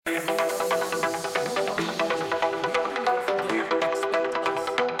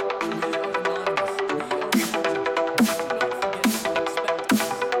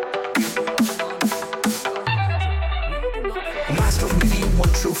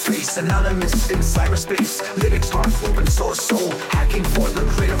face, anonymous in cyberspace. Lyrics heart, open source soul, hacking for the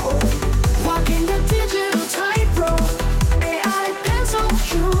greater whole. Walking the digital tightrope, AI pencil,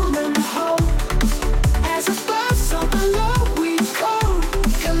 human hope. As a buzz on the low we code,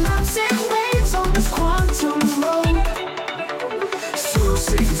 collapsing waves on this quantum road.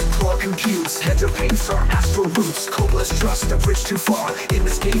 Sings, core computes, heteropanes our astral roots. Codeless trust, a bridge too far. In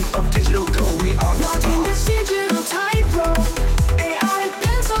this game of digital go, we are the Walking the stars. digital tightrope, AI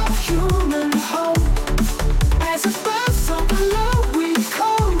pencil, human hope. As a buzz on the low we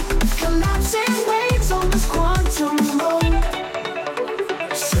code, collapsing waves on this quantum road.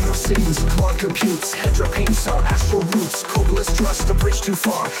 Sings, core computes, heteropanes our astral roots. Codeless trust, a bridge too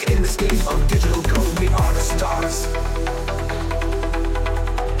far. In this game of digital go, we are the stars.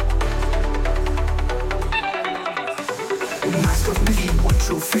 Mask of many, one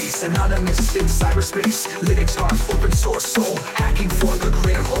true face, anonymous in cyberspace. Lyrics heart, open source soul, hacking for the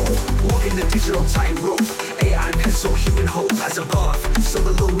greater whole. Walking the digital tightrope, AI pencil, human hope. As above, so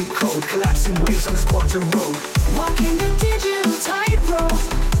below we code, collapsing waves on this quantum road. Walking the digital tightrope,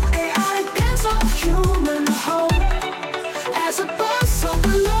 AI pencil, human hope. As above, so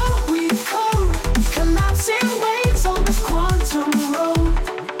below we code, collapsing waves on this quantum road.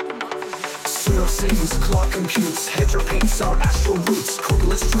 Sings, clock computes, heteropanes our astral roots.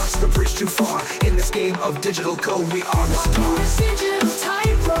 Codeless trust, the bridge too far. In this game of digital go, we are the Walking the stars. digital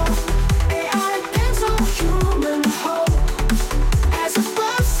tightrope, AI pencil, human hope. As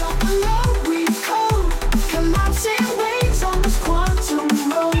above, so below we code, collapsing waves on this quantum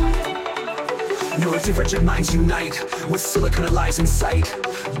road. Neurodivergent minds unite, with silicon allies in sight.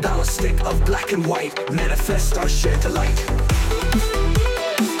 Ballistic of black and white, manifest our shared delight.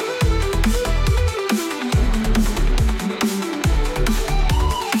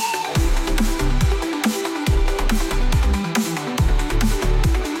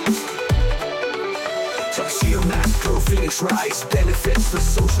 Phoenix rise, benefits for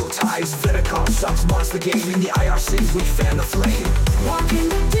social ties. Verticom subs monster game in the IRC, we fan the flame. Walking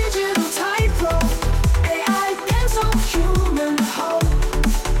the digital